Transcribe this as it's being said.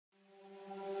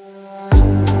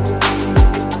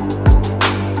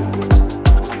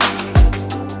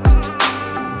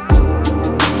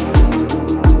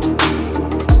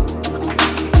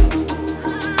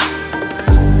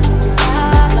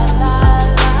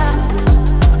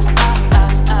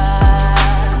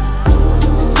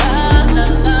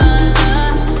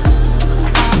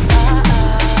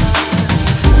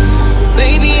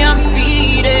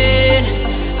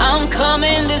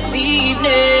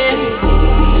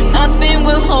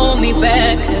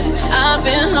I've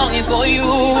been longing for you.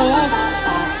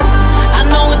 I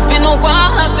know it's been a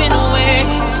while, I've been away.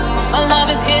 My love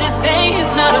is here to stay,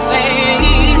 it's not a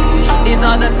phase. These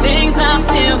are the things I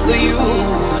feel for you.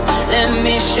 Let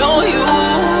me show you.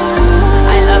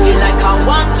 I love you like a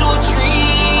 1, 2, 3.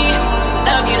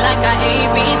 Love you like a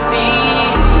ABC.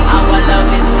 Our love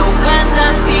is no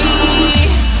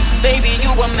fantasy. Baby,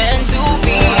 you were meant to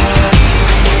be.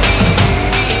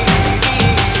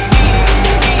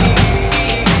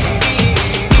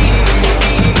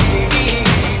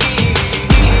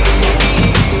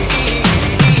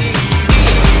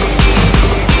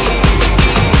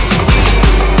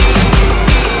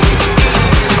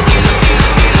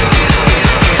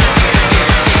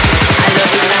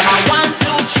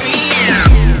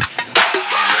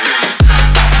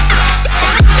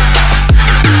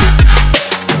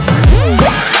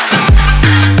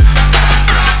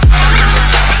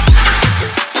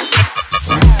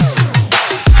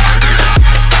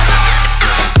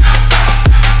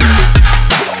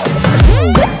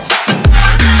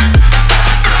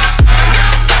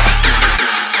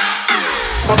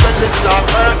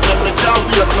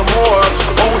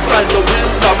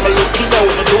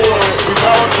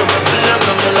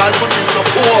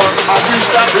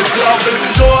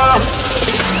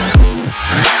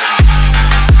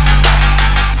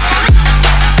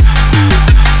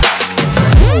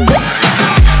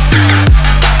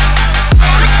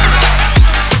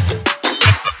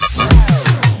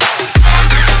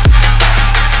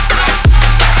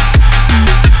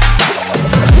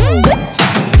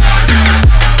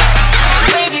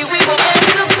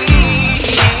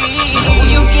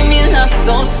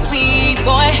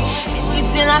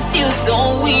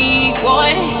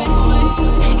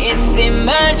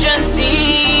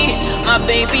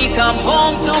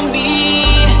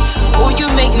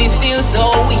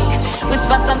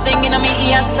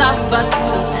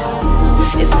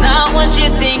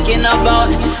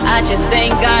 I just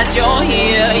thank God you're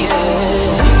here, yeah.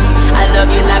 I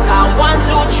love you like a 1,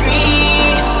 2, 3.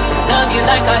 Love you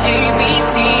like a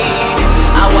ABC.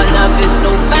 Our love is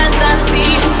no